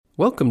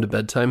Welcome to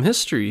Bedtime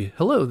History.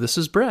 Hello, this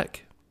is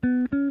Breck.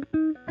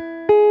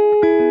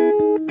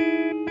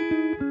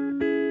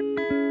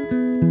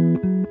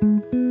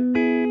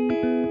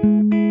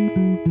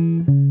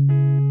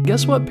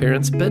 Guess what,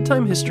 parents?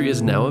 Bedtime History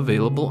is now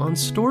available on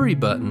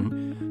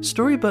Storybutton.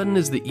 Storybutton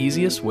is the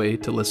easiest way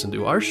to listen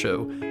to our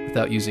show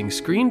without using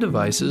screen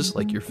devices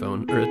like your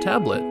phone or a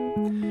tablet.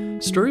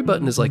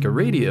 Storybutton is like a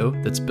radio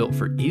that's built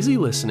for easy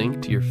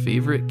listening to your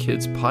favorite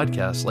kids'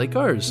 podcasts like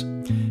ours.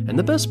 And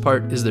the best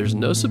part is there's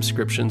no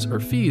subscriptions or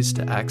fees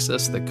to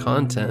access the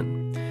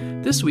content.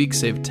 This week,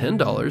 save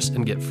 $10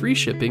 and get free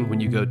shipping when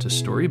you go to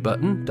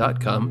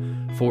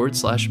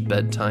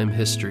storybutton.com/bedtime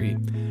history.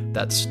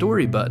 That's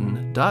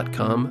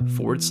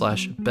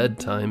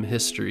storybutton.com/bedtime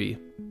history.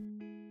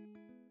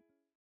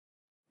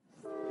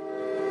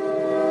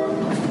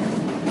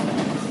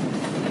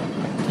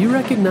 Do you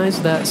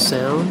recognize that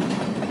sound?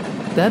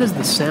 That is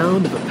the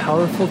sound of a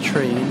powerful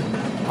train,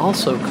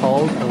 also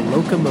called a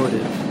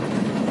locomotive.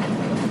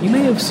 You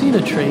may have seen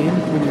a train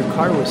when your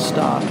car was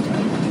stopped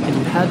and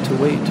you had to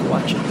wait to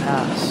watch it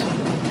pass.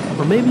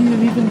 Or maybe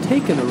you've even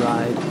taken a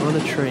ride on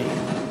a train.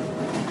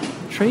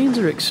 Trains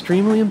are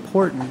extremely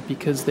important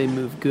because they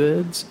move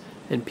goods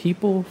and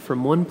people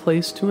from one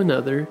place to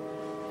another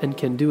and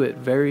can do it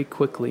very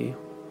quickly.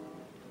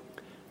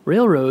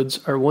 Railroads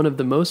are one of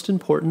the most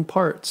important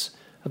parts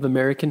of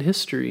American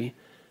history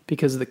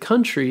because the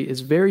country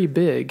is very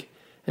big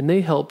and they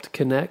helped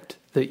connect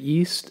the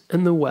East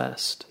and the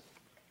West.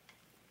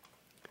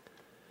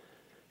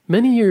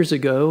 Many years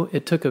ago,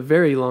 it took a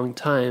very long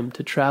time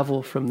to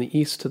travel from the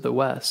East to the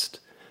West.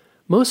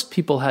 Most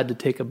people had to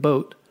take a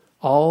boat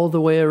all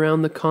the way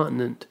around the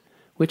continent,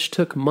 which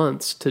took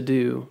months to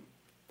do.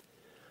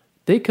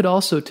 They could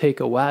also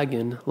take a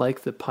wagon,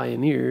 like the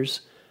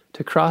pioneers,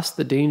 to cross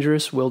the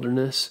dangerous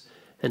wilderness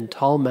and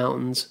tall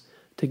mountains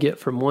to get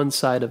from one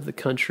side of the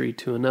country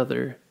to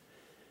another.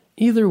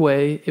 Either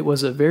way, it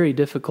was a very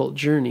difficult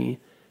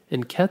journey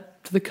and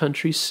kept the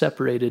country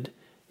separated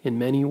in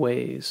many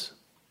ways.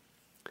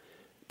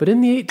 But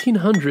in the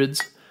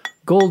 1800s,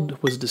 gold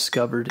was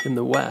discovered in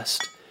the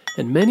West,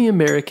 and many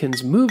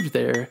Americans moved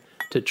there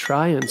to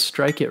try and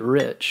strike it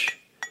rich.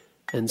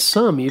 And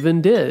some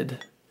even did.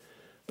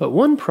 But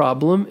one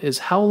problem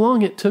is how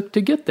long it took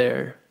to get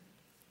there.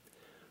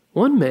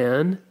 One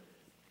man,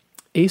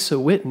 Asa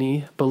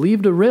Whitney,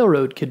 believed a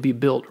railroad could be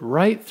built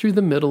right through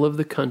the middle of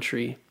the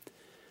country.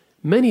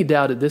 Many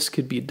doubted this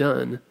could be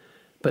done,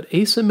 but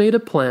Asa made a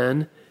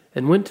plan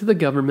and went to the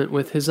government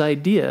with his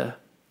idea.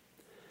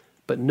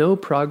 But no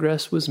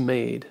progress was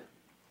made.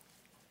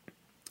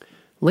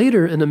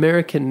 Later, an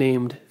American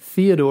named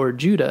Theodore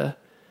Judah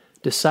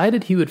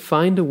decided he would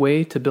find a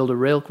way to build a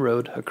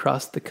railroad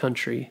across the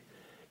country.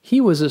 He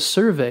was a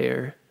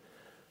surveyor.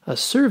 A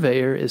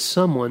surveyor is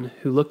someone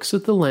who looks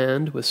at the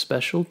land with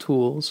special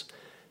tools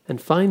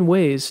and find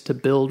ways to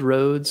build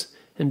roads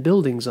and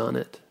buildings on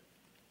it.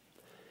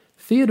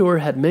 Theodore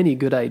had many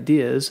good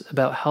ideas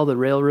about how the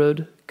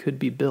railroad could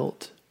be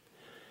built.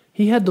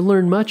 He had to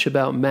learn much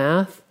about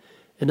math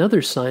and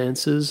other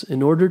sciences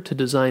in order to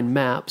design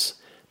maps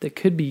that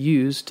could be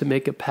used to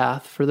make a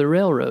path for the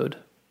railroad.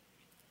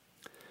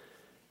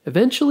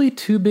 Eventually,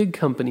 two big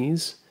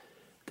companies,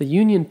 the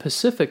Union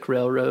Pacific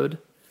Railroad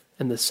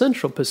and the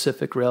Central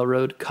Pacific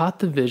Railroad, caught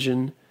the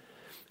vision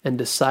and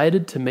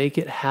decided to make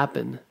it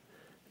happen.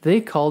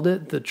 They called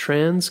it the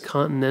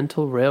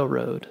Transcontinental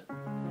Railroad.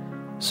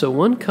 So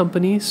one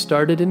company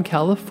started in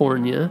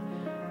California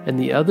and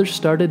the other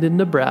started in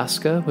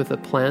Nebraska with a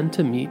plan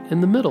to meet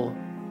in the middle.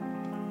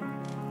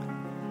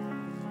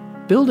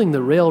 Building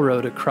the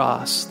railroad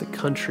across the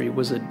country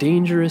was a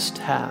dangerous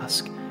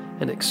task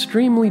and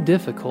extremely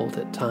difficult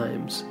at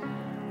times.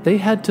 They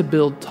had to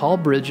build tall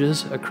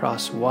bridges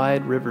across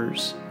wide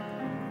rivers.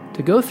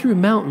 To go through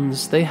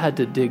mountains, they had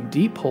to dig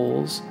deep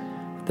holes,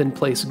 then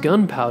place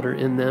gunpowder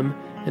in them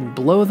and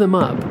blow them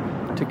up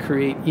to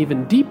create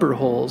even deeper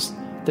holes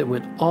that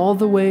went all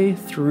the way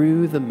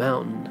through the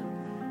mountain.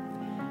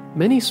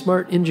 Many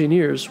smart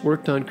engineers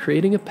worked on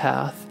creating a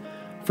path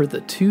for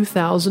the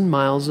 2,000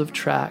 miles of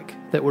track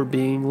that were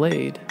being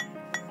laid.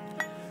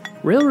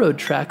 Railroad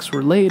tracks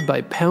were laid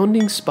by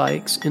pounding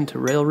spikes into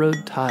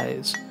railroad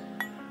ties.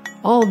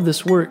 All of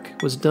this work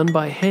was done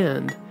by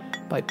hand,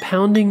 by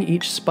pounding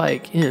each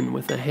spike in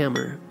with a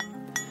hammer.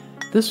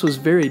 This was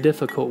very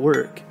difficult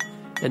work,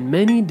 and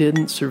many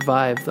didn't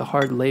survive the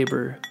hard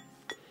labor.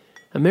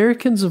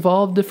 Americans of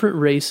all different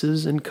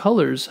races and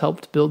colors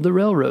helped build the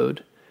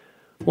railroad.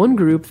 One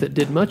group that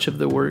did much of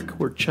the work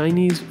were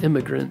Chinese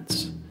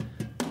immigrants.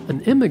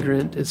 An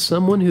immigrant is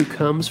someone who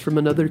comes from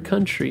another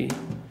country.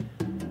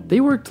 They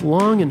worked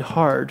long and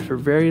hard for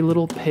very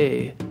little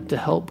pay to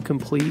help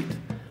complete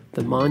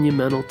the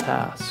monumental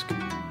task.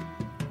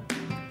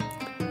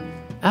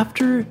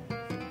 After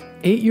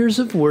 8 years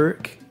of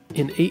work,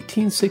 in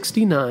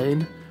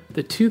 1869,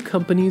 the two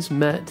companies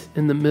met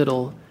in the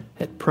middle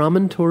at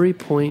Promontory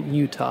Point,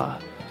 Utah.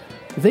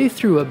 They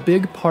threw a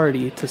big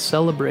party to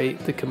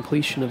celebrate the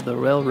completion of the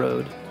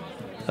railroad.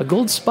 A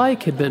gold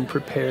spike had been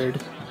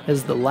prepared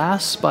as the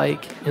last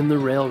spike in the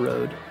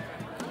railroad.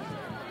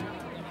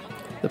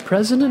 The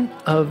president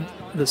of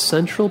the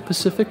Central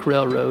Pacific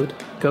Railroad,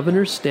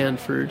 Governor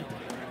Stanford,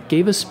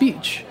 gave a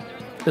speech,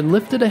 then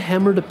lifted a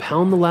hammer to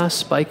pound the last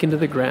spike into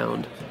the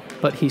ground.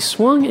 But he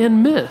swung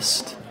and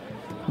missed.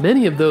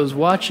 Many of those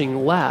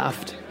watching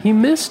laughed. He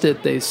missed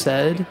it, they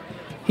said.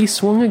 He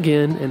swung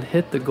again and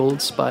hit the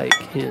gold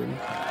spike in.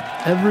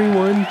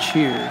 Everyone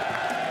cheered.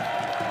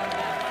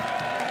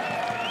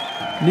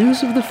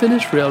 News of the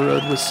finished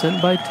railroad was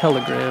sent by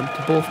telegram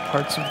to both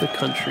parts of the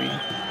country.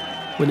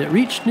 When it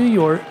reached New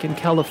York and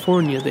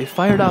California, they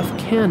fired off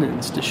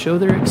cannons to show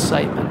their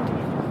excitement.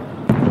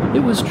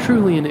 It was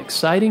truly an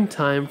exciting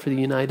time for the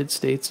United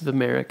States of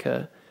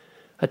America.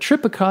 A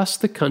trip across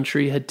the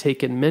country had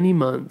taken many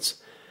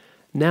months,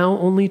 now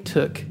only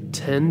took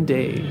 10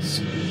 days.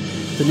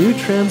 The new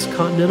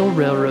Transcontinental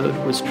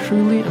Railroad was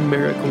truly a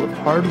miracle of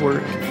hard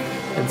work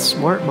and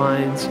smart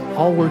minds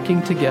all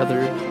working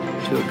together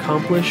to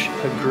accomplish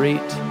a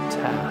great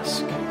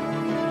task.